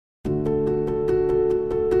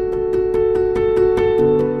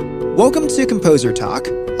Welcome to Composer Talk.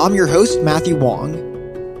 I'm your host, Matthew Wong.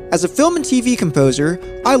 As a film and TV composer,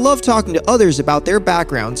 I love talking to others about their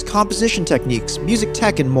backgrounds, composition techniques, music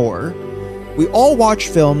tech, and more. We all watch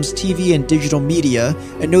films, TV, and digital media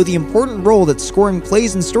and know the important role that scoring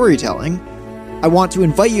plays in storytelling. I want to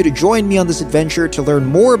invite you to join me on this adventure to learn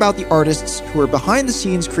more about the artists who are behind the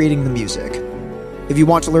scenes creating the music. If you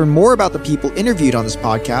want to learn more about the people interviewed on this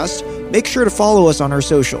podcast, make sure to follow us on our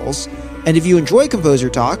socials. And if you enjoy Composer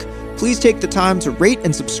Talk, please take the time to rate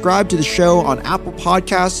and subscribe to the show on Apple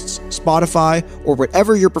Podcasts, Spotify, or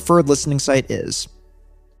whatever your preferred listening site is.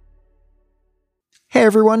 Hey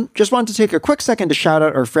everyone, just wanted to take a quick second to shout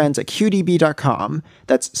out our friends at QDB.com.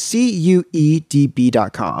 That's CUEDB.com.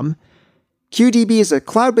 QDB is a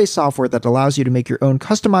cloud-based software that allows you to make your own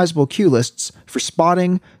customizable cue lists for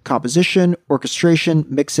spotting, composition, orchestration,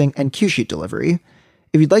 mixing, and cue sheet delivery.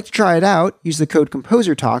 If you'd like to try it out, use the code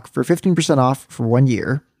ComposerTalk for 15% off for 1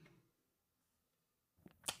 year.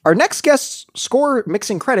 Our next guest's score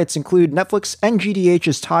mixing credits include Netflix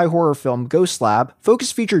NGDH's Thai horror film Ghost Lab,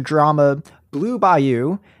 focus feature drama Blue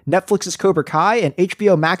Bayou, Netflix's Cobra Kai, and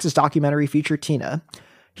HBO Max's documentary feature Tina.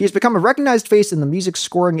 He has become a recognized face in the music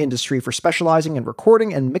scoring industry for specializing in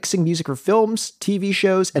recording and mixing music for films, TV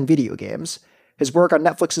shows, and video games. His work on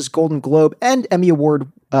Netflix's Golden Globe and Emmy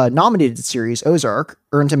Award nominated series Ozark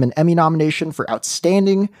earned him an Emmy nomination for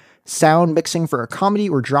Outstanding Sound Mixing for a Comedy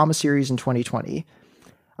or Drama Series in 2020.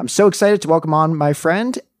 I'm so excited to welcome on my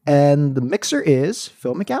friend, and the mixer is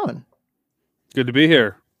Phil McGowan. Good to be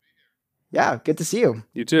here. Yeah, good to see you.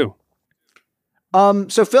 You too.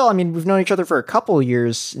 So Phil, I mean, we've known each other for a couple of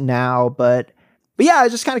years now, but yeah, I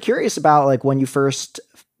was just kind of curious about like when you first,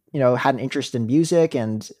 had an interest in music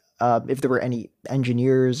and if there were any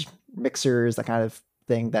engineers, mixers, that kind of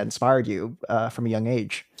thing that inspired you from a young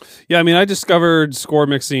age. Yeah, I mean, I discovered score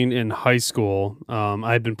mixing in high school.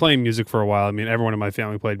 I had been playing music for a while. I mean, everyone in my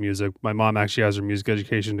family played music. My mom actually has her music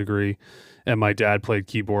education degree, and my dad played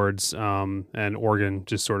keyboards and organ,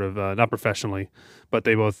 just sort of not professionally, but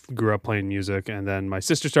they both grew up playing music. And then my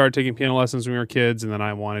sister started taking piano lessons when we were kids, and then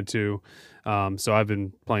I wanted to. So I've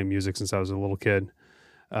been playing music since I was a little kid.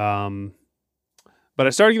 But I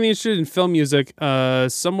started getting interested in film music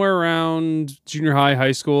somewhere around junior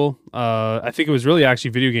high school. I think it was really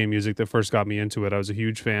actually video game music that first got me into it. I was a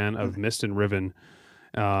huge fan of Myst and Riven.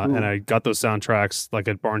 And I got those soundtracks like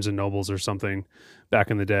at Barnes and Nobles or something back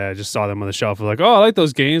in the day. I just saw them on the shelf. I was like, oh, I like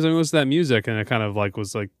those games. I'm going to listen to that music. And I kind of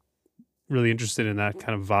was really interested in that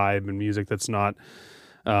kind of vibe and music that's not,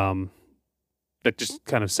 that just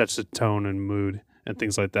kind of sets the tone and mood and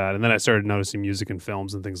things like that. And then I started noticing music in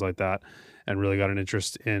films and things like that, and really got an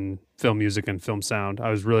interest in film music and film sound. I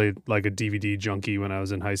was really like a DVD junkie when I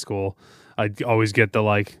was in high school. I'd always get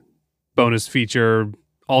the bonus feature,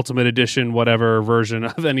 ultimate edition, whatever version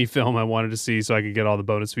of any film I wanted to see, so I could get all the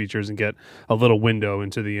bonus features and get a little window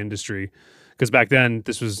into the industry. Because back then,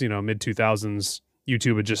 this was, mid 2000s,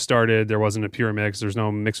 YouTube had just started. There wasn't a pure mix. There's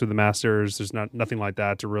no mix with the masters. There's nothing like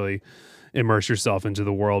that to really immerse yourself into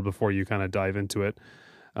the world before you kind of dive into it.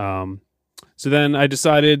 So then I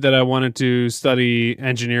decided that I wanted to study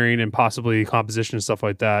engineering and possibly composition and stuff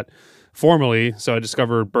like that formally. So I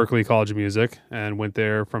discovered Berklee College of Music and went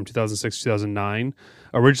there from 2006 to 2009.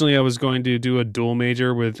 Originally, I was going to do a dual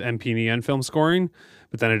major with MP&E and film scoring,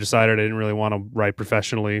 but then I decided I didn't really want to write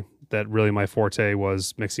professionally, that really my forte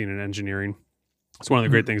was mixing and engineering. It's one of the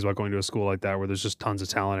great things about going to a school like that, where there's just tons of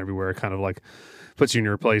talent everywhere. It kind of puts you in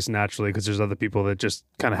your place naturally, because there's other people that just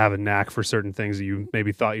kind of have a knack for certain things that you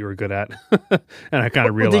maybe thought you were good at. And I kind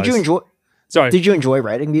of realized. Did you enjoy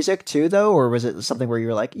writing music too, though? Or was it something where you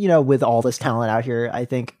were like, with all this talent out here, I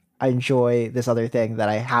think I enjoy this other thing that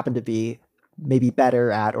I happen to be maybe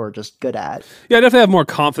better at or just good at? Yeah, I definitely have more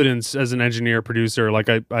confidence as an engineer producer.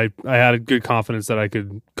 I had a good confidence that I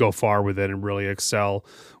could go far with it and really excel.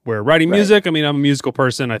 Where writing music, I mean, I'm a musical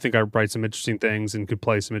person. I think I write some interesting things and could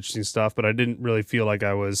play some interesting stuff, but I didn't really feel like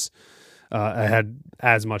I had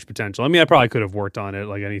as much potential. I mean, I probably could have worked on it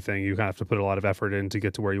like anything. You kind of have to put a lot of effort in to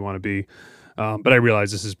get to where you want to be. But I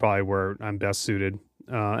realized this is probably where I'm best suited.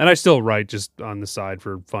 And I still write just on the side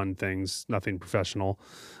for fun things, nothing professional,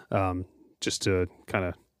 just to kind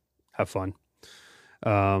of have fun.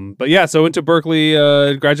 But yeah, so I went to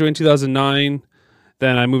Berklee, graduated in 2009.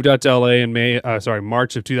 Then I moved out to LA in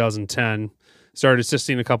March of 2010. Started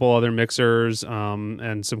assisting a couple other mixers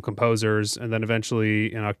and some composers. And then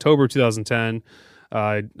eventually in October 2010,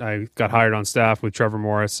 I got hired on staff with Trevor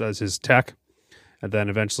Morris as his tech. and then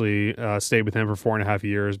eventually stayed with him for 4.5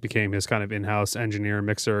 years, became his kind of in-house engineer,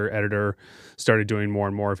 mixer, editor, started doing more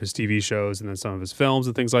and more of his TV shows and then some of his films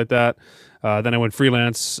and things like that. Then I went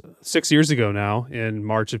freelance 6 years ago now in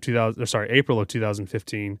April of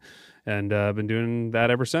 2015, and I've been doing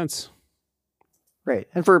that ever since. Right.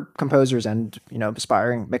 And for composers and,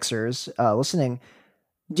 aspiring mixers listening,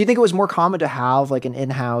 do you think it was more common to have like an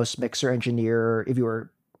in-house mixer engineer if you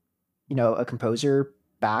were, a composer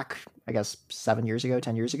back, I guess, 7 years ago,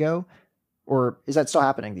 10 years ago? Or is that still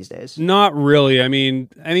happening these days? Not really. I mean,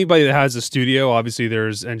 anybody that has a studio, obviously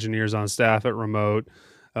there's engineers on staff at Remote.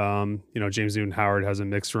 James Newton Howard has a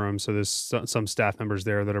mix room, so there's some staff members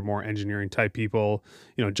there that are more engineering type people.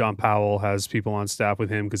 John Powell has people on staff with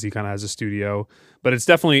him because he kind of has a studio. But it's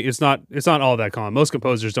not all that common. Most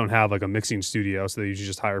composers don't have like a mixing studio, so they usually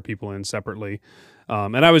just hire people in separately.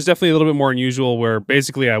 And I was definitely a little bit more unusual, where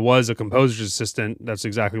basically I was a composer's assistant. That's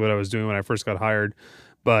exactly what I was doing when I first got hired.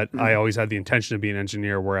 But I always had the intention to be an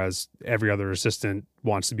engineer, whereas every other assistant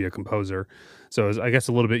wants to be a composer. So it was, I guess,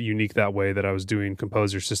 a little bit unique that way, that I was doing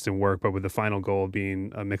composer assistant work, but with the final goal of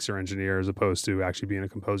being a mixer engineer as opposed to actually being a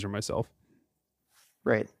composer myself.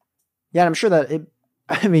 Right. Yeah, and I'm sure that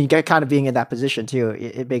kind of being in that position too,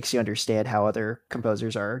 it makes you understand how other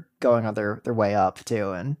composers are going on their way up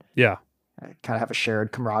too, and yeah, kind of have a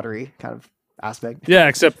shared camaraderie kind of aspect. Yeah,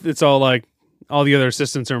 except it's all like all the other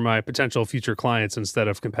assistants are my potential future clients instead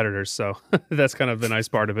of competitors. So that's kind of the nice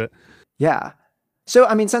part of it. Yeah. So,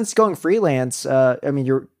 since going freelance,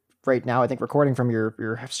 you're right now, I think, recording from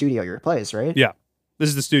your studio, your place, right? Yeah. This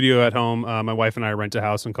is the studio at home. My wife and I rent a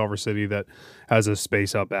house in Culver City that has a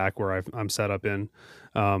space out back where I'm set up in.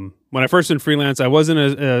 When I first went freelance, I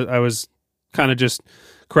was kind of just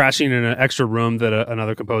crashing in an extra room that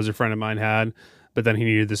another composer friend of mine had. But then he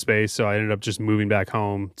needed the space, so I ended up just moving back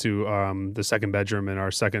home to the second bedroom in our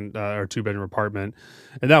 2-bedroom apartment,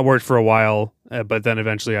 and that worked for a while. But then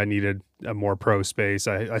eventually, I needed a more pro space.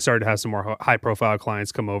 I started to have some more high-profile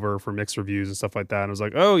clients come over for mix reviews and stuff like that. And I was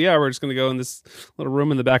like, oh yeah, we're just gonna go in this little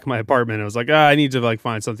room in the back of my apartment. And I was like, I need to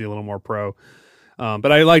find something a little more pro.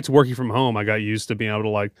 But I liked working from home. I got used to being able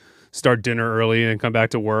to start dinner early and come back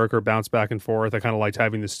to work or bounce back and forth. I kind of liked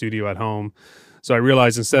having the studio at home. So I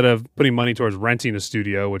realized instead of putting money towards renting a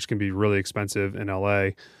studio, which can be really expensive in LA,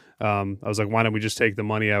 I was like, why don't we just take the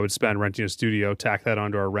money I would spend renting a studio, tack that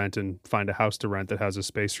onto our rent, and find a house to rent that has a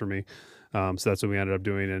space for me. So that's what we ended up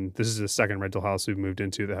doing. And this is the second rental house we've moved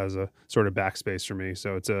into that has a sort of backspace for me.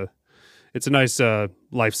 So it's a nice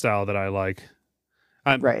lifestyle that I like.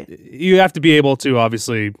 Right. You have to be able to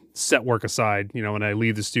obviously set work aside. When I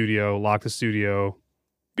leave the studio, lock the studio,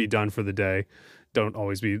 be done for the day. Don't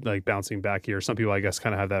always be bouncing back here. Some people, I guess,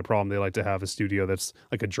 kind of have that problem. They like to have a studio that's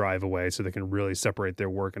like a drive away so they can really separate their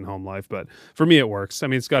work and home life. But for me, it works.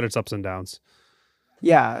 It's got its ups and downs.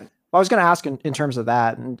 Yeah. Well, I was going to ask in terms of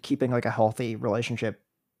that and keeping a healthy relationship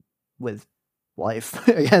with life,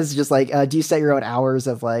 I guess, just do you set your own hours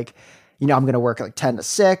of I'm going to work 10 to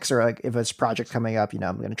 6, or if it's project coming up,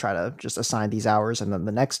 I'm going to try to just assign these hours. And then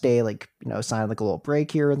the next day, assign a little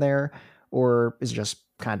break here and there, or is it just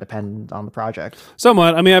kind of depend on the project?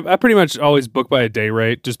 Somewhat. I pretty much always book by a day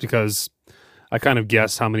rate, just because I kind of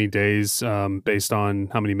guess how many days based on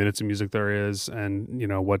how many minutes of music there is and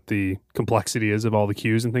what the complexity is of all the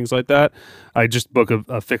cues and things like that. I just book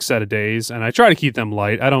a fixed set of days, and I try to keep them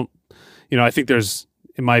light. I don't, I think there's,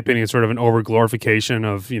 in my opinion, sort of an over glorification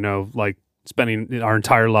of spending our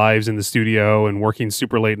entire lives in the studio and working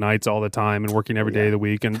super late nights all the time and working every day of the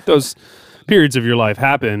week, and those periods of your life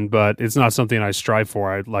happen, but it's not something I strive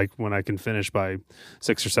for. I like when I can finish by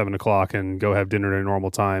 6 or 7 o'clock and go have dinner at a normal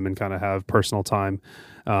time and kind of have personal time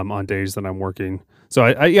on days that I'm working. So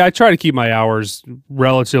I try to keep my hours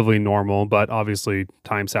relatively normal, but obviously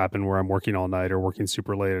times happen where I'm working all night or working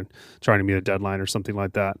super late and trying to meet a deadline or something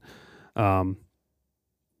like that.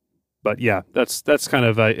 But yeah, that's kind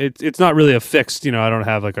of it's not really a fixed. I don't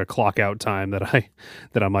have a clock out time that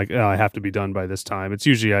I'm like, oh, I have to be done by this time. It's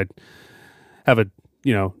usually I have a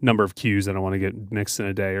number of cues that I want to get mixed in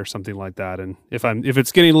a day or something like that. And if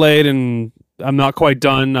it's getting late and I'm not quite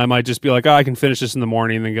done, I might just be like, oh, I can finish this in the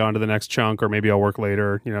morning and then go on to the next chunk, or maybe I'll work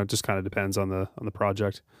later. It just kind of depends on the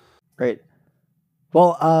project. Great.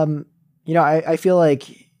 Well, I feel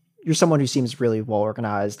like you're someone who seems really well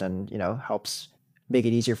organized and helps make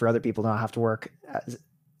it easier for other people to not have to work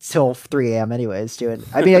till 3 a.m. anyways too. And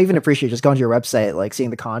I even appreciate just going to your website,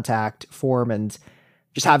 seeing the contact form and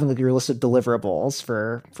just having your list of deliverables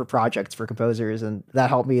for projects for composers, and that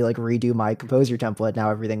helped me redo my composer template.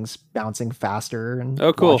 Now everything's bouncing faster and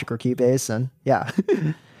cool. Logic or Cubase, and yeah.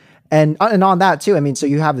 And on that too, I mean, so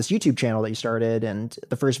you have this YouTube channel that you started, and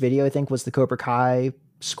the first video I think was the Cobra Kai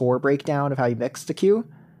score breakdown of how you mixed the cue.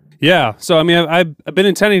 Yeah, so I mean, I've been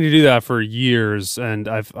intending to do that for years, and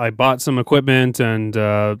I bought some equipment and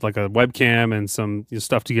like a webcam and some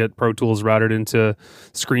stuff to get Pro Tools routed into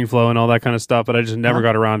ScreenFlow and all that kind of stuff, but I just never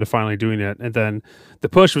got around to finally doing it. And then the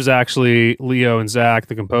push was actually Leo and Zach,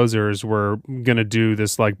 the composers, were gonna do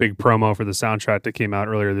this like big promo for the soundtrack that came out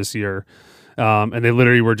earlier this year. And they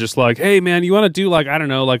literally were just like, hey man, you want to do like, I don't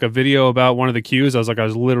know, like a video about one of the cues? I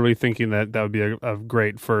was literally thinking that would be a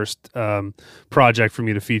great first project for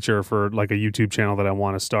me to feature for like a YouTube channel that I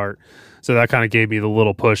want to start. So that kind of gave me the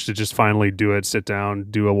little push to just finally do it, sit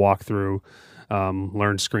down, do a walkthrough,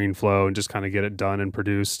 learn ScreenFlow, and just kind of get it done and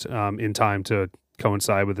produced in time to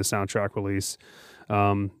coincide with the soundtrack release.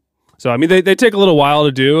 So, I mean, they take a little while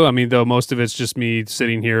to do. I mean, though, most of it's just me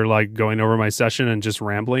sitting here, like, going over my session and just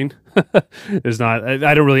rambling.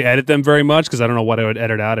 I don't really edit them very much because I don't know what I would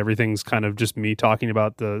edit out. Everything's kind of just me talking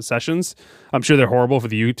about the sessions. I'm sure they're horrible for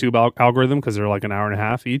the YouTube algorithm because they're like an hour and a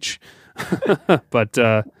half each. But,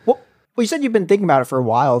 well, you said you've been thinking about it for a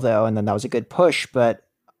while, though, and then that was a good push. But,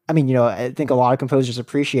 I mean, I think a lot of composers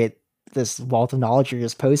appreciate this wealth of knowledge you're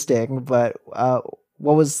just posting. But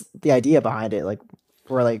what was the idea behind it? Like,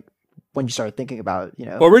 when you started thinking about,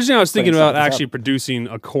 Well, originally I was thinking about actually producing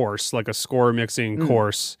a course, like a score mixing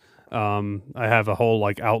course. I have a whole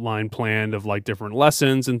like outline planned of like different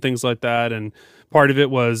lessons and things like that. And part of it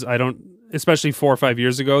was especially 4 or 5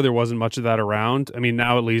 years ago, there wasn't much of that around. I mean,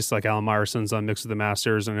 now at least like Alan Myerson's on Mix of the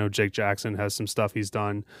Masters. I know Jake Jackson has some stuff he's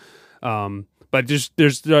done. But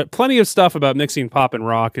there's plenty of stuff about mixing pop and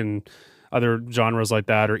rock and other genres like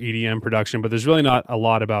that, or EDM production, but there's really not a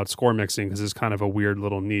lot about score mixing because it's kind of a weird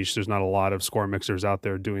little niche. There's not a lot of score mixers out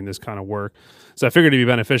there doing this kind of work. So I figured it'd be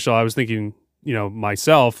beneficial. I was thinking,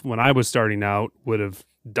 myself, when I was starting out, would have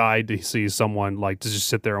died to see someone like to just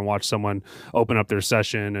sit there and watch someone open up their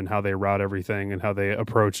session and how they route everything and how they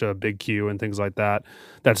approach a big cue and things like that.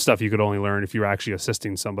 That's stuff you could only learn if you're actually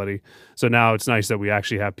assisting somebody. So now it's nice that we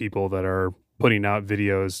actually have people that are putting out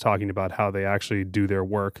videos talking about how they actually do their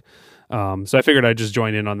work. So I figured I'd just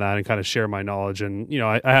join in on that and kind of share my knowledge. And,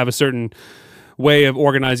 I have a certain way of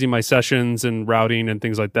organizing my sessions and routing and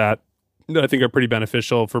things like that I think are pretty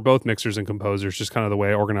beneficial for both mixers and composers, just kind of the way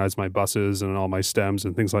I organize my buses and all my stems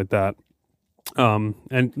and things like that.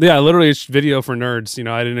 And yeah, literally it's video for nerds.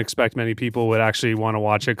 I didn't expect many people would actually want to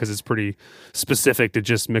watch it because it's pretty specific to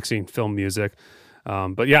just mixing film music.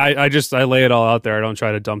 But yeah, I lay it all out there. I don't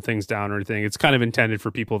try to dumb things down or anything. It's kind of intended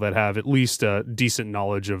for people that have at least a decent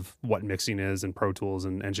knowledge of what mixing is and Pro Tools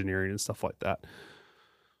and engineering and stuff like that.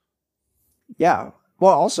 Yeah.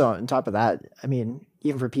 Well, also on top of that, I mean,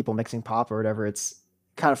 even for people mixing pop or whatever, it's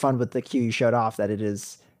kind of fun with the cue you showed off that it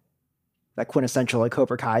is that quintessential like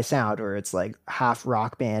Cobra Kai sound, where it's like half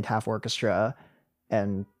rock band, half orchestra,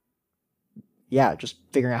 and yeah, just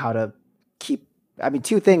figuring out how to keep. I mean,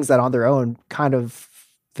 two things that on their own kind of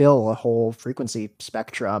fill a whole frequency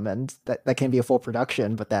spectrum, and that can be a full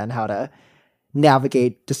production, but then how to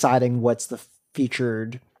navigate deciding what's the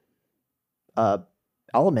featured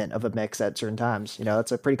element of a mix at certain times.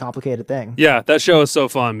 That's a pretty complicated thing. Yeah, that show is so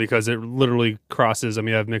fun because it literally crosses. I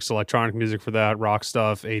mean, I've mixed electronic music for that, rock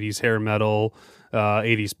stuff, 80s hair metal,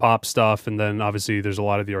 80s pop stuff, and then obviously there's a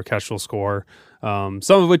lot of the orchestral score. Some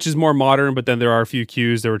of which is more modern, but then there are a few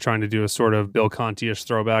cues that were trying to do a sort of Bill Conti-ish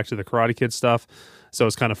throwback to the Karate Kid stuff. So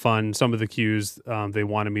it's kind of fun. Some of the cues they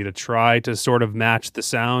wanted me to try to sort of match the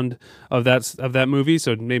sound of that movie.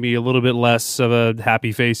 So maybe a little bit less of a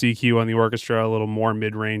happy face EQ on the orchestra, a little more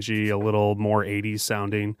mid-rangey, a little more 80s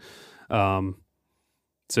sounding.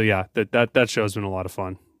 So yeah, that show's been a lot of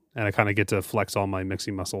fun, and I kind of get to flex all my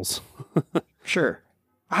mixing muscles. Sure.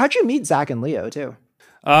 How'd you meet Zach and Leo too?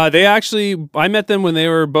 I met them when they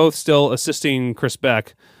were both still assisting Chris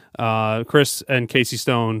Beck. Chris and Casey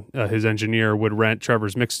Stone, his engineer, would rent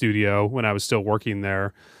Trevor's mix studio when I was still working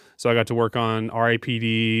there. So I got to work on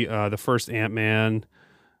R.I.P.D., the first Ant-Man.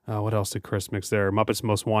 What else did Chris mix there? Muppets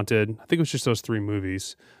Most Wanted. I think it was just those 3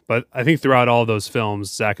 movies. But I think throughout all those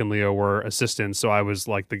films, Zach and Leo were assistants. So I was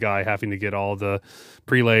like the guy having to get all the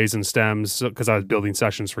prelays and stems because I was building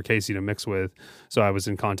sessions for Casey to mix with. So I was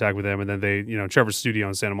in contact with them. And then Trevor's studio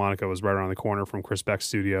in Santa Monica was right around the corner from Chris Beck's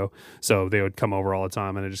studio. So they would come over all the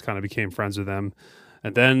time, and I just kind of became friends with them.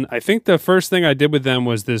 And then I think the first thing I did with them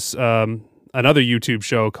was this another YouTube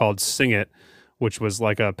show called Sing It, which was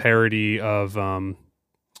like a parody of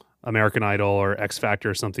American Idol or X Factor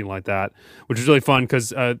or something like that, which was really fun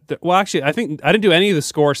because, actually, I think I didn't do any of the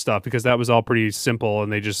score stuff because that was all pretty simple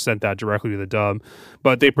and they just sent that directly to the dub.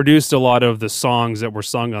 But they produced a lot of the songs that were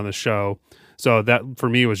sung on the show. So that for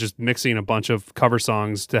me was just mixing a bunch of cover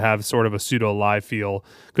songs to have sort of a pseudo live feel,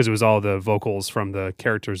 because it was all the vocals from the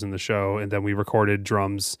characters in the show. And then we recorded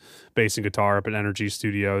drums, bass, and guitar up at Energy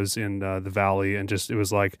Studios in the Valley. And just, it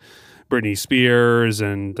was like Britney Spears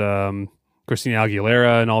and Christina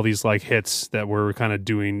Aguilera and all these like hits that we're kind of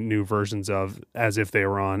doing new versions of as if they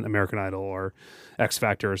were on American Idol or X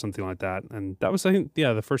Factor or something like that. And that was, I think,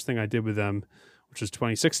 the first thing I did with them, which was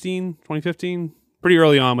 2016, 2015, pretty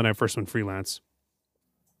early on when I first went freelance.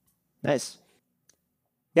 Nice.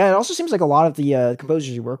 Yeah, it also seems like a lot of the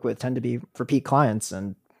composers you work with tend to be repeat clients,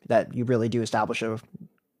 and that you really do establish a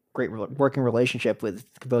great working relationship with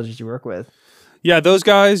composers you work with. Yeah, those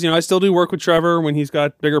guys, I still do work with Trevor when he's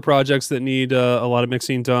got bigger projects that need a lot of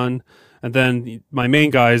mixing done. And then my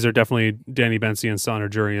main guys are definitely Danny Bensi and Sander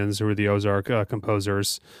Jurians, who are the Ozark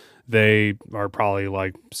composers. They are probably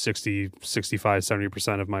like 60, 65,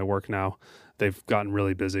 70% of my work now. They've gotten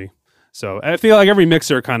really busy. So I feel like every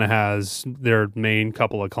mixer kind of has their main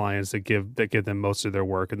couple of clients that give them most of their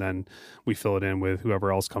work, and then we fill it in with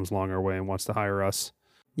whoever else comes along our way and wants to hire us.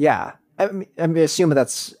 Yeah. I'm assuming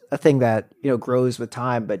that's a thing that, grows with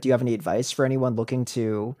time, but do you have any advice for anyone looking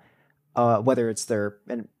to, whether it's their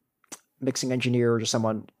mixing engineer or just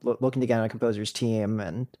someone looking to get on a composer's team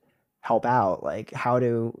and help out, like how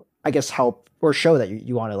to, I guess, help or show that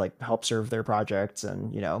you want to like help serve their projects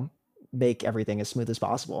and, make everything as smooth as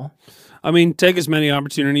possible? I mean, take as many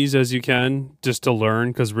opportunities as you can just to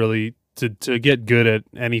learn, because really to get good at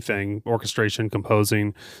anything, orchestration,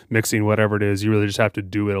 composing, mixing, whatever it is, you really just have to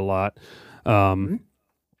do it a lot.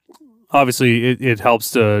 Obviously, it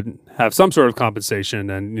helps to have some sort of compensation.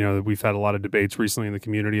 And, we've had a lot of debates recently in the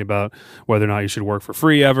community about whether or not you should work for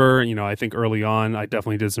free ever. I think early on, I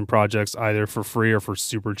definitely did some projects either for free or for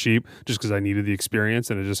super cheap, just because I needed the experience,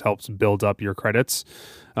 and it just helps build up your credits.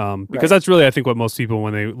 Because that's really, I think, what most people,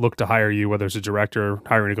 when they look to hire you, whether it's a director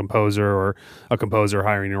hiring a composer or a composer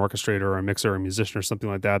hiring an orchestrator or a mixer or a musician or something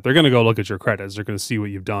like that, they're going to go look at your credits. They're going to see what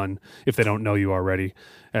you've done if they don't know you already.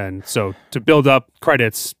 And so to build up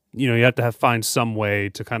credits, you have to find some way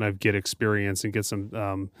to kind of get experience and get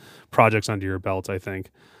some projects under your belt, I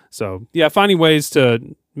think. So, yeah, finding ways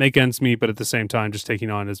to make ends meet, but at the same time, just taking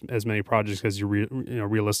on as many projects as you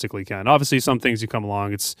realistically can. Obviously, some things you come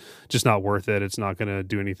along, it's just not worth it. It's not going to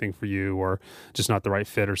do anything for you, or just not the right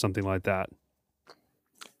fit or something like that.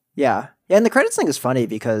 Yeah. And the credits thing is funny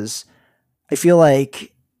because I feel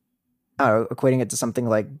like, I don't know, equating it to something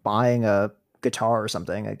like buying a guitar or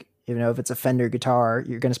something, like, if it's a Fender guitar,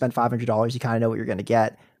 you're going to spend $500, you kind of know what you're going to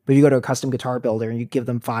get. But you go to a custom guitar builder and you give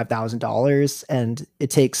them $5,000 and it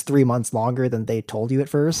takes 3 months longer than they told you at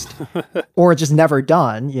first, or it's just never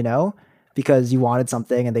done, because you wanted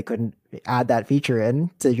something and they couldn't add that feature in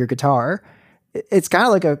to your guitar. It's kind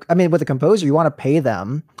of like with a composer, you want to pay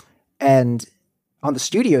them. And on the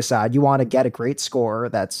studio side, you want to get a great score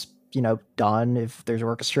that's, done. If there's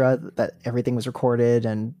orchestra, that everything was recorded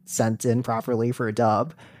and sent in properly for a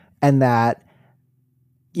dub. And that,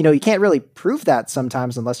 you can't really prove that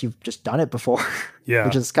sometimes unless you've just done it before. Yeah.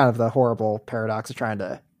 Which is kind of the horrible paradox of trying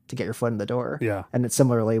to get your foot in the door. Yeah. And it's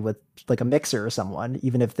similarly with like a mixer or someone,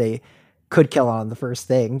 even if they could kill on the first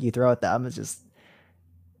thing you throw at them, it's just,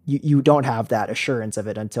 you don't have that assurance of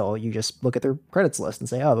it until you just look at their credits list and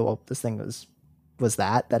say, oh, well, this thing was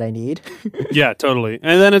that I need. Yeah, totally.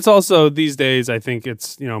 And then it's also these days, I think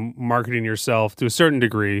it's, marketing yourself to a certain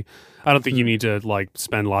degree. I don't think you need to like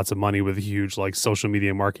spend lots of money with a huge like social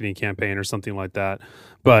media marketing campaign or something like that,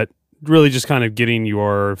 but really just kind of getting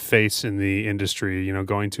your face in the industry,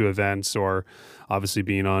 going to events, or obviously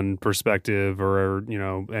being on Perspective or,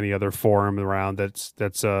 any other forum around that's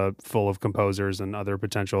full of composers and other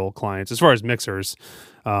potential clients. As far as mixers,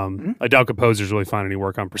 I doubt composers really find any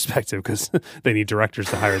work on Perspective because they need directors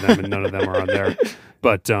to hire them and none of them are on there.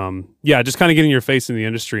 But just kind of getting your face in the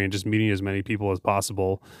industry and just meeting as many people as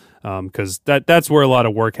possible, because that's where a lot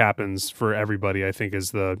of work happens for everybody, I think,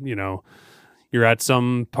 is you're at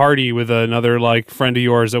some party with another like friend of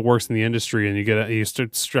yours that works in the industry, and you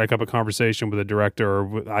strike up a conversation with a director,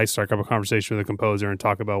 or I strike up a conversation with a composer and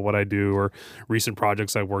talk about what I do or recent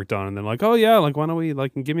projects I've worked on, and then like, oh yeah, like why don't we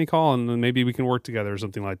like give me a call and then maybe we can work together or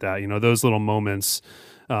something like that. Those little moments.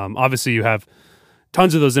 Obviously, you have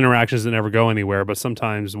tons of those interactions that never go anywhere, but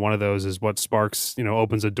sometimes one of those is what sparks,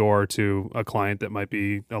 opens a door to a client that might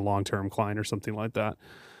be a long-term client or something like that.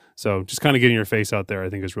 So just kind of getting your face out there, I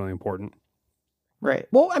think, is really important. Right.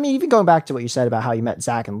 Well, I mean, even going back to what you said about how you met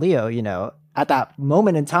Zach and Leo, at that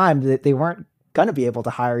moment in time, they weren't going to be able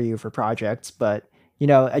to hire you for projects. But,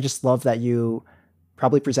 I just love that you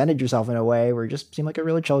probably presented yourself in a way where you just seem like a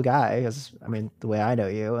really chill guy. Because, the way I know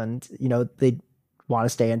you, and, they want to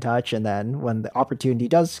stay in touch. And then when the opportunity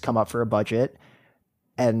does come up for a budget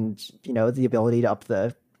and, you know, the ability to up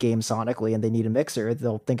the game sonically and they need a mixer,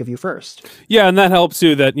 they'll think of you first. Yeah, and that helps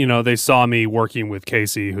too that, you know, they saw me working with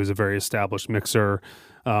Casey, who's a very established mixer.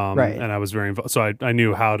 Right. And I was very involved. So I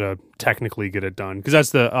knew how to technically get it done, because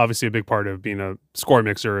that's obviously a big part of being a score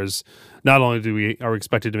mixer is not only are we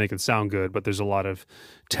expected to make it sound good, but there's a lot of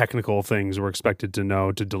technical things we're expected to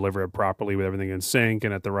know to deliver it properly with everything in sync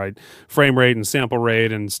and at the right frame rate and sample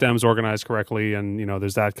rate and stems organized correctly. And, you know,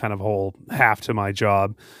 there's that kind of whole half to my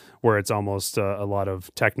job where it's almost a lot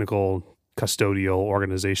of technical, custodial,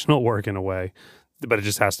 organizational work in a way, but it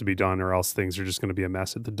just has to be done or else things are just going to be a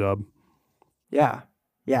mess at the dub. Yeah.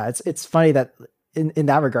 Yeah. It's funny that in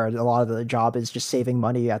that regard, a lot of the job is just saving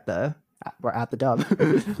money at the dub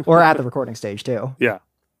or at the recording stage too. Yeah.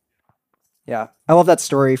 Yeah. I love that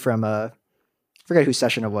story from, I forget whose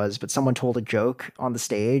session it was, but someone told a joke on the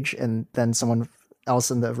stage and then someone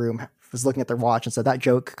else in the room was looking at their watch and said, that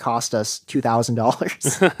joke cost us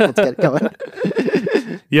 $2,000. Let's get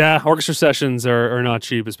going. Yeah. Orchestra sessions are not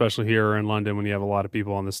cheap, especially here in London when you have a lot of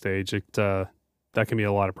people on the stage. That can be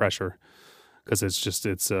a lot of pressure because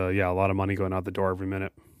it's a lot of money going out the door every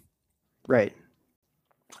minute. Right.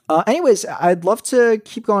 Anyways, I'd love to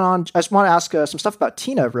keep going on. I just want to ask some stuff about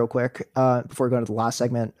Tina real quick before we go into the last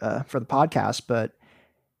segment for the podcast. But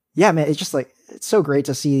yeah, man, it's just like, it's so great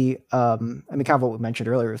to see. I mean, kind of what we mentioned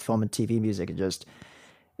earlier with film and TV music.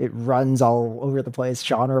 It runs all over the place,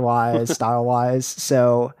 genre wise, style wise.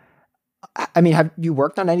 So, I mean, have you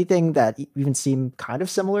worked on anything that even seemed kind of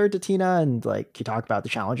similar to Tina? And like, can you talk about the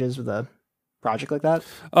challenges with a project like that?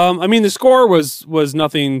 I mean, the score was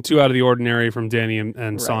nothing too out of the ordinary from Danny and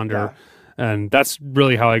Right, Sonder. yeah. And that's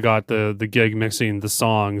really how I got the gig mixing the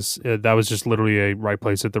songs. That was just literally a right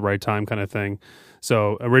place at the right time kind of thing.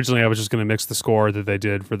 So originally I was just going to mix the score that they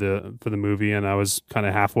did for the movie, and I was kind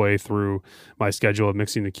of halfway through my schedule of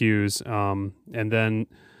mixing the cues. And then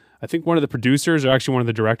I think one of the producers, or actually one of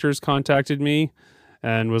the directors, contacted me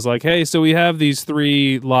and was like, hey, so we have these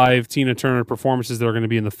 3 live Tina Turner performances that are going to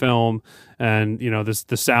be in the film. And, you know,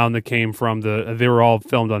 the sound that came from they were all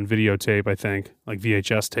filmed on videotape, I think, like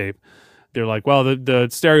VHS tape. They're like, well, the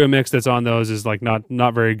stereo mix that's on those is like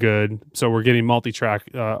not very good. So we're getting multi-track,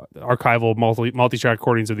 archival multi-track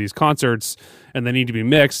recordings of these concerts, and they need to be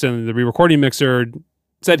mixed. And the re-recording mixer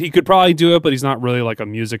said he could probably do it, but he's not really like a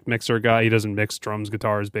music mixer guy. He doesn't mix drums,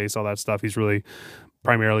 guitars, bass, all that stuff. He's really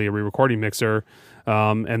primarily a re-recording mixer.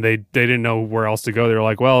 And they didn't know where else to go. They were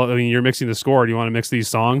like, well, I mean, you're mixing the score. Do you want to mix these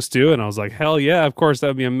songs too? And I was like, hell yeah, of course, that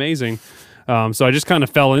would be amazing. So I just kind of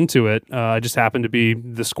fell into it. I just happened to be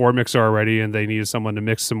the score mixer already, and they needed someone to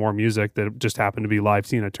mix some more music that just happened to be live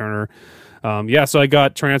Tina Turner. So I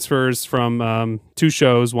got transfers from 2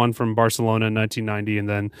 shows, one from Barcelona in 1990, and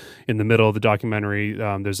then in the middle of the documentary,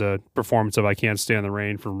 there's a performance of I Can't Stand the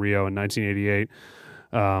Rain from Rio in 1988.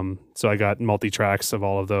 So I got multi-tracks of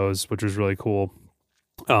all of those, which was really cool.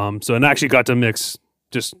 And I actually got to mix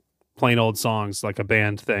just plain old songs, like a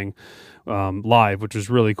band thing, live, which was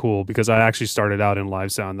really cool because I actually started out in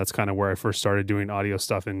live sound. That's kind of where I first started doing audio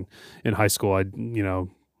stuff in high school. I'd, you know,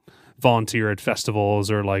 volunteer at festivals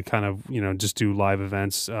or like kind of, you know, just do live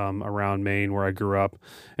events around Maine where I grew up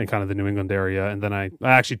and kind of the New England area. And then I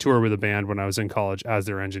actually toured with a band when I was in college as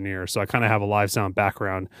their engineer. So I kind of have a live sound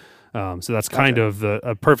background. So that's kind of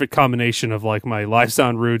a perfect combination of like my live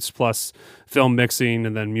sound roots plus film mixing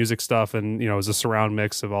and then music stuff. And, you know, it was a surround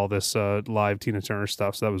mix of all this live Tina Turner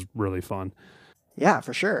stuff. So that was really fun. Yeah,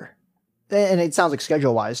 for sure. And it sounds like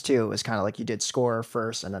schedule wise too, it was kind of like you did score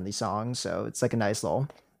first and then these songs. So it's like a nice little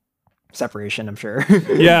separation, I'm sure.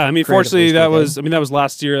 Yeah. I mean, fortunately that was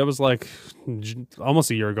last year. That was like almost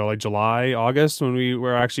a year ago, like July, August, when we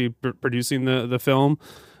were actually producing the film.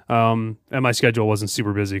 And my schedule wasn't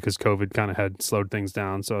super busy because COVID kind of had slowed things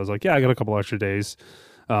down. So I was like, yeah, I got a couple extra days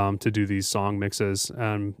to do these song mixes.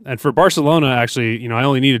 And for Barcelona, actually, you know, I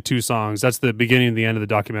only needed 2 songs. That's the beginning and the end of the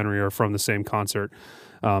documentary are from the same concert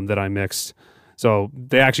that I mixed. So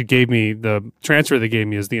they actually gave me the transfer they gave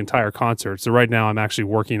me is the entire concert. So right now I'm actually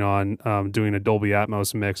working on doing a Dolby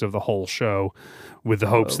Atmos mix of the whole show with the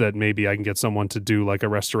hopes that maybe I can get someone to do like a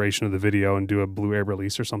restoration of the video and do a Blu-ray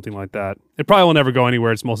release or something like that. It probably will never go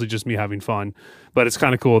anywhere. It's mostly just me having fun, but it's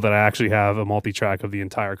kind of cool that I actually have a multi-track of the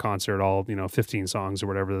entire concert, all, you know, 15 songs or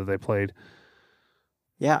whatever that they played.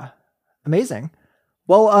 Yeah. Amazing.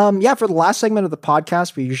 Well, for the last segment of the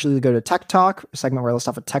podcast, we usually go to Tech Talk, a segment where let's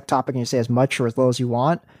have a tech topic and you say as much or as little as you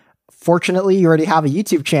want. Fortunately, you already have a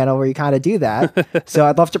YouTube channel where you kind of do that. So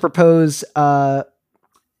I'd love to propose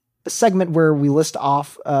a segment where we list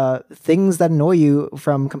off things that annoy you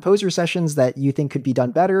from composer sessions that you think could be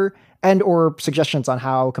done better, and or suggestions on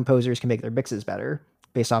how composers can make their mixes better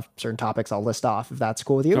based off certain topics I'll list off, if that's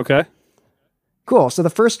cool with you. Okay. Cool. So the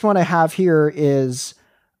first one I have here is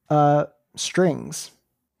strings.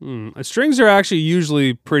 Strings are actually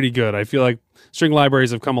usually pretty good. I feel like string libraries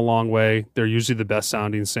have come a long way. They're usually the best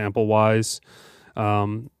sounding sample wise.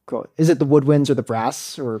 Cool. Is it the woodwinds or the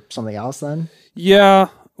brass or something else then? Yeah.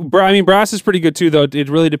 I mean, brass is pretty good too, though. It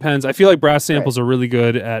really depends. I feel like brass samples are really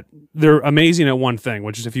good they're amazing at one thing,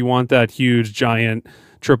 which is if you want that huge, giant,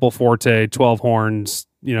 triple forte, 12 horns,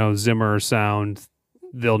 Zimmer sound,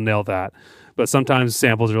 they'll nail that. But sometimes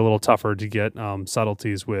samples are a little tougher to get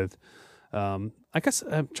subtleties with. I guess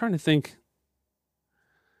I'm trying to think.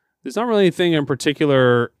 There's not really anything in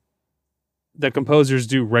particular that composers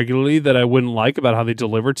do regularly that I wouldn't like about how they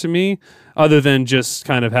deliver to me, other than just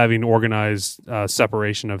kind of having organized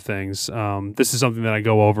separation of things. This is something that I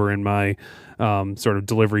go over in my sort of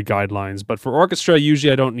delivery guidelines. But for orchestra,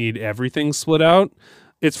 usually I don't need everything split out.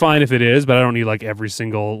 It's fine if it is, but I don't need like every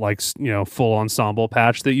single full ensemble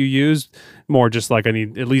patch that you use. More just like I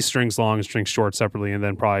need at least strings long and strings short separately, and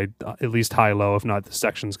then probably at least high low, if not the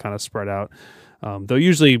sections kind of spread out. Though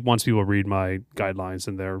usually once people read my guidelines,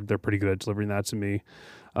 and they're pretty good at delivering that to me.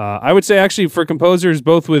 I would say actually for composers,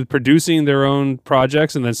 both with producing their own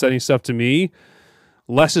projects and then sending stuff to me,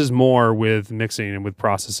 less is more with mixing and with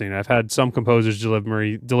processing. I've had some composers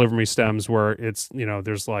deliver me stems where it's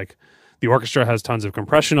there's like. The orchestra has tons of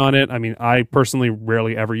compression on it. I mean, I personally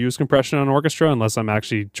rarely ever use compression on orchestra unless I'm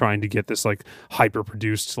actually trying to get this like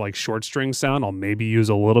hyper-produced like short string sound. I'll maybe use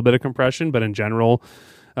a little bit of compression, but in general,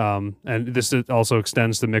 and this also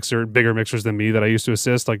extends to bigger mixers than me that I used to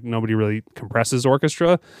assist. Like nobody really compresses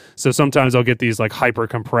orchestra, so sometimes I'll get these like hyper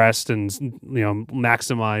compressed and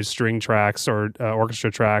maximized string tracks or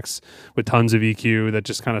orchestra tracks with tons of EQ that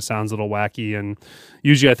just kind of sounds a little wacky. And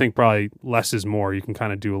usually, I think probably less is more. You can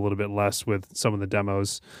kind of do a little bit less with some of the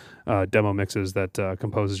demo mixes that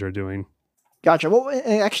composers are doing. Gotcha. Well,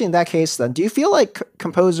 actually, in that case, then, do you feel like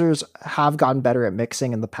composers have gotten better at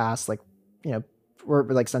mixing in the past, or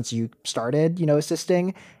like since you started,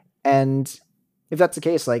 assisting? And if that's the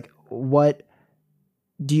case, like, what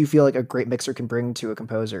do you feel like a great mixer can bring to a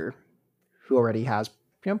composer who already has,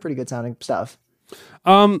 pretty good sounding stuff?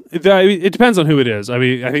 It depends on who it is. I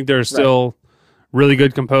mean, I think there's still really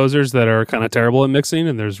good composers that are kind of terrible at mixing,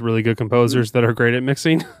 and there's really good composers that are great at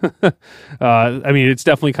mixing. I mean, it's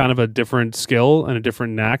definitely kind of a different skill and a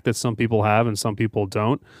different knack that some people have and some people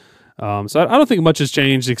don't. So I don't think much has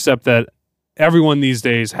changed, except that everyone these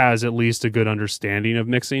days has at least a good understanding of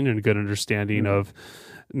mixing and a good understanding of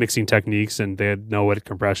mixing techniques, and they know what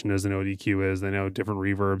compression is, they know what EQ is, they know different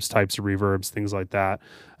reverbs, types of reverbs, things like that.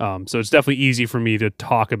 So it's definitely easy for me to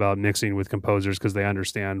talk about mixing with composers because they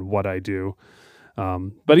understand what I do.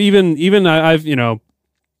 But even I've,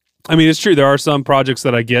 I mean, it's true. There are some projects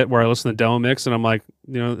that I get where I listen to the demo mix and I'm like,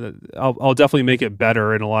 I'll definitely make it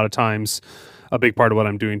better. And a lot of times a big part of what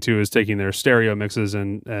I'm doing too is taking their stereo mixes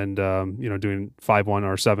and doing 5.1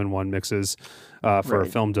 or 7.1 mixes, for a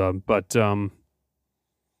film dub. But,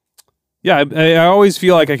 yeah, I always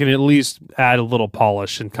feel like I can at least add a little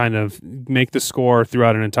polish and kind of make the score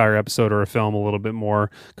throughout an entire episode or a film a little bit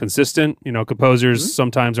more consistent. Composers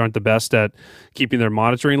sometimes aren't the best at keeping their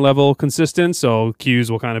monitoring level consistent, so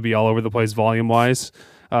cues will kind of be all over the place volume-wise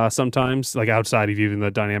sometimes, like outside of even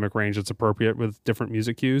the dynamic range that's appropriate with different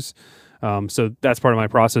music cues. So that's part of my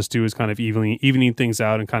process too, is kind of evening things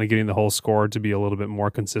out and kind of getting the whole score to be a little bit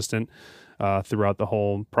more consistent throughout the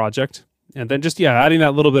whole project. And then just, adding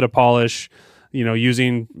that little bit of polish,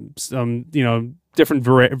 using some, different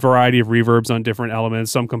variety of reverbs on different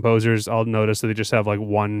elements. Some composers, I'll notice that they just have like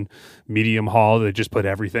one medium hall. They just put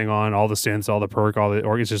everything on, all the synths, all the perk,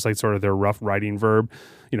 or it's just like sort of their rough writing verb.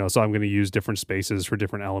 So I'm going to use different spaces for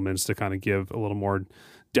different elements to kind of give a little more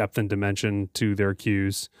depth and dimension to their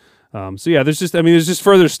cues. There's just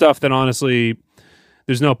further stuff that honestly,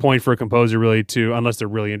 there's no point for a composer really to, unless they're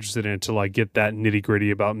really interested in it, to like get that nitty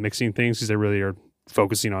gritty about mixing things, because they really are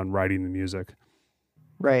focusing on writing the music.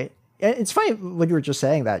 Right. It's funny when you were just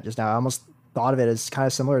saying that just now. I almost thought of it as kind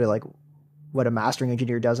of similar to like what a mastering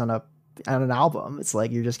engineer does on an album. It's like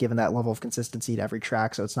you're just given that level of consistency to every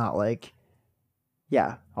track, so it's not like,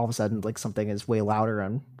 all of a sudden like something is way louder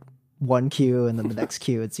on one cue and then the next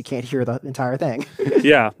cue, you can't hear the entire thing.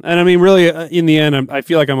 Yeah. And I mean, really, in the end, I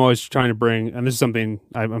feel like I'm always trying to bring, and this is something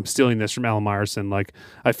I'm stealing this from Alan Myerson. Like,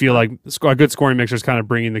 I feel like a good scoring mixer is kind of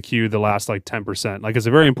bringing the cue the last like 10%. Like, it's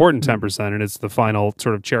a very important 10%, and it's the final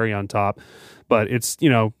sort of cherry on top. But it's,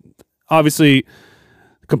 obviously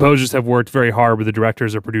composers have worked very hard with the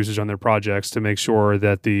directors or producers on their projects to make sure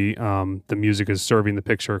that the music is serving the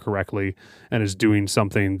picture correctly and is doing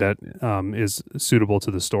something that is suitable to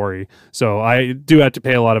the story. So I do have to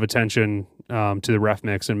pay a lot of attention to the ref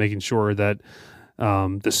mix and making sure that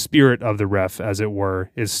the spirit of the ref, as it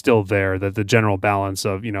were, is still there, that the general balance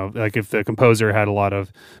of, like if the composer had a lot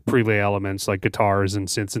of prelay elements like guitars and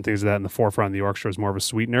synths and things like that in the forefront, the orchestra is more of a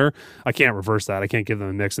sweetener. I can't reverse that. I can't give them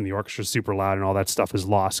a mix and the orchestra is super loud and all that stuff is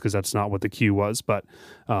lost because that's not what the cue was. But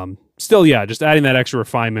still, yeah, just adding that extra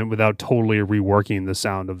refinement without totally reworking the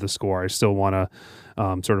sound of the score. I still want to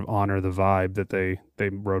sort of honor the vibe that they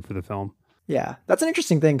wrote for the film. Yeah, that's an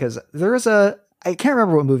interesting thing because there was I can't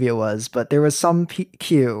remember what movie it was, but there was some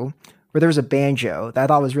cue where there was a banjo that I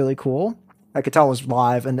thought was really cool. I could tell it was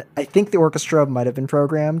live, and I think the orchestra might have been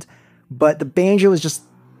programmed, but the banjo was just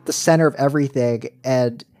the center of everything,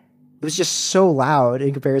 and it was just so loud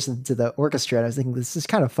in comparison to the orchestra. And I was thinking, this is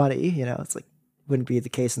kind of funny, it's like, wouldn't be the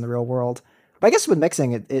case in the real world. But I guess with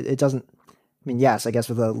mixing, it doesn't, yes, I guess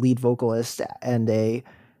with a lead vocalist and a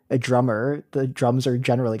drummer, the drums are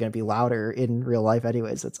generally going to be louder in real life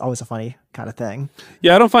anyways. It's always a funny kind of thing.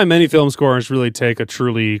 Yeah, I don't find many film scores really take a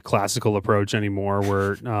truly classical approach anymore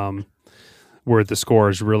where the score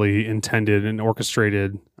is really intended and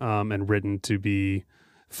orchestrated and written to be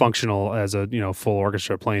functional as a full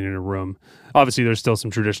orchestra playing in a room. Obviously, there's still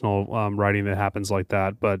some traditional writing that happens like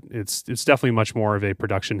that, but it's definitely much more of a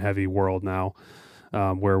production heavy world now,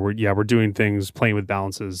 where we're doing things, playing with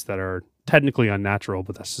balances that are technically unnatural,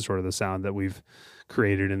 but that's sort of the sound that we've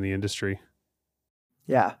created in the industry.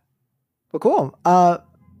 Yeah. Well, cool.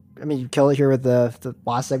 You killed it here with the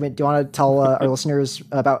last segment. Do you want to tell our listeners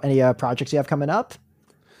about any projects you have coming up?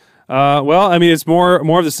 It's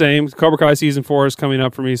more of the same. Cobra Kai season 4 is coming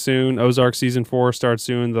up for me soon. Ozark season 4 starts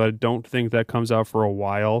soon, though I don't think that comes out for a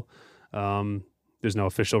while. There's no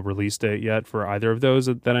official release date yet for either of those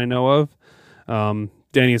that I know of.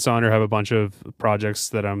 Danny and Sonder have a bunch of projects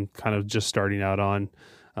that I'm kind of just starting out on,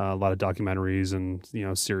 a lot of documentaries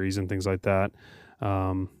and series and things like that.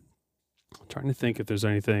 I'm trying to think if there's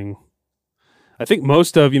anything. I think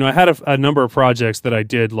most of I had a number of projects that I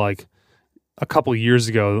did like a couple years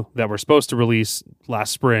ago that were supposed to release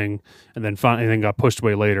last spring and then got pushed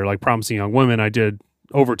away later. Like Promising Young Women, I did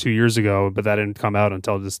over 2 years ago, but that didn't come out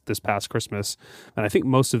until this past Christmas. And I think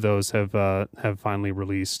most of those have finally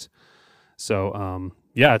released. So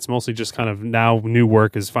it's mostly just kind of now new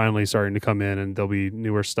work is finally starting to come in, and there'll be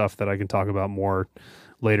newer stuff that I can talk about more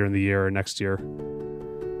later in the year or next year.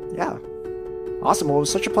 Yeah. Awesome. Well, it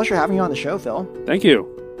was such a pleasure having you on the show, Phil. Thank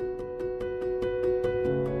you.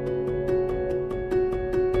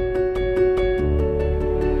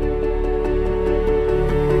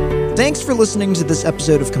 Thanks for listening to this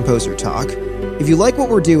episode of Composer Talk. If you like what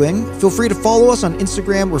we're doing, feel free to follow us on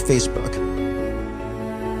Instagram or Facebook.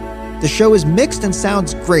 The show is mixed and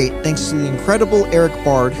sounds great thanks to the incredible Eric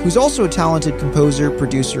Bard, who's also a talented composer,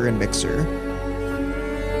 producer, and mixer.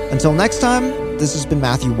 Until next time, this has been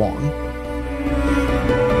Matthew Wong.